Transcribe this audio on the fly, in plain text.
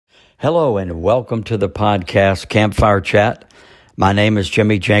Hello and welcome to the podcast Campfire Chat. My name is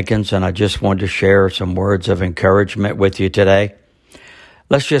Jimmy Jenkins and I just wanted to share some words of encouragement with you today.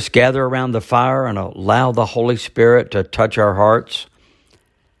 Let's just gather around the fire and allow the Holy Spirit to touch our hearts.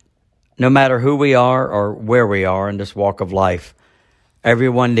 No matter who we are or where we are in this walk of life,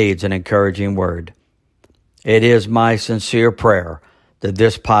 everyone needs an encouraging word. It is my sincere prayer that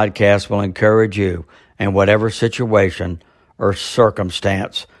this podcast will encourage you in whatever situation or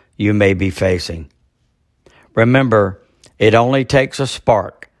circumstance you may be facing. Remember, it only takes a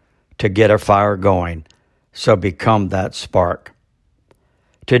spark to get a fire going, so become that spark.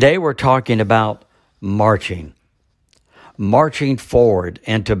 Today we're talking about marching forward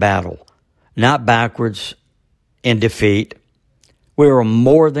into battle, not backwards in defeat. We are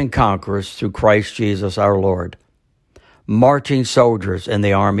more than conquerors through Christ Jesus our Lord. Marching soldiers in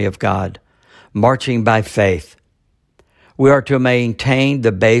the army of God, marching by faith. We are to maintain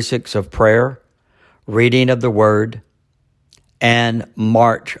the basics of prayer, reading of the Word, and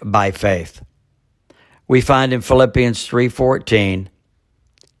march by faith. We find in Philippians 3:14,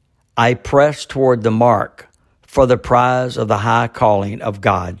 I press toward the mark for the prize of the high calling of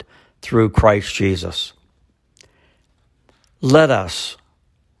God through Christ Jesus. Let us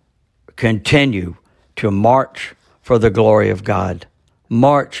continue to march for the glory of God.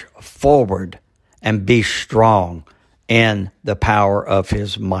 March forward and be strong in the power of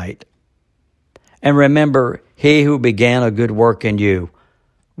His might. And remember, He who began a good work in you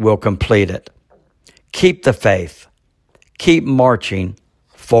will complete it. Keep the faith. Keep marching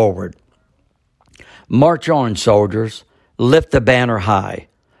forward. March on, soldiers. Lift the banner high,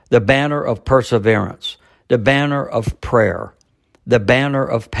 the banner of perseverance, the banner of prayer, the banner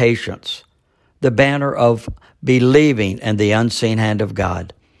of patience, the banner of believing in the unseen hand of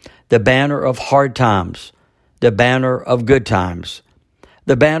God, the banner of hard times, the banner of good times,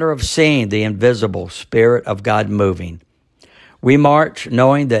 the banner of seeing the invisible Spirit of God moving. We march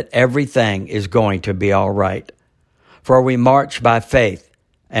knowing that everything is going to be all right, for we march by faith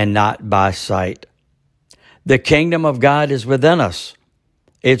and not by sight. The kingdom of God is within us.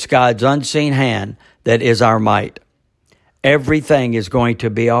 It's God's unseen hand that is our might. Everything is going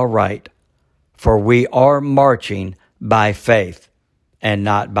to be all right, for we are marching by faith and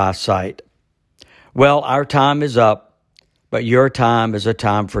not by sight. Well, our time is up, but your time is a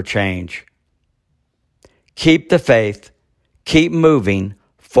time for change. Keep the faith, keep moving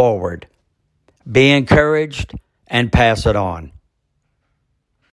forward. Be encouraged and pass it on.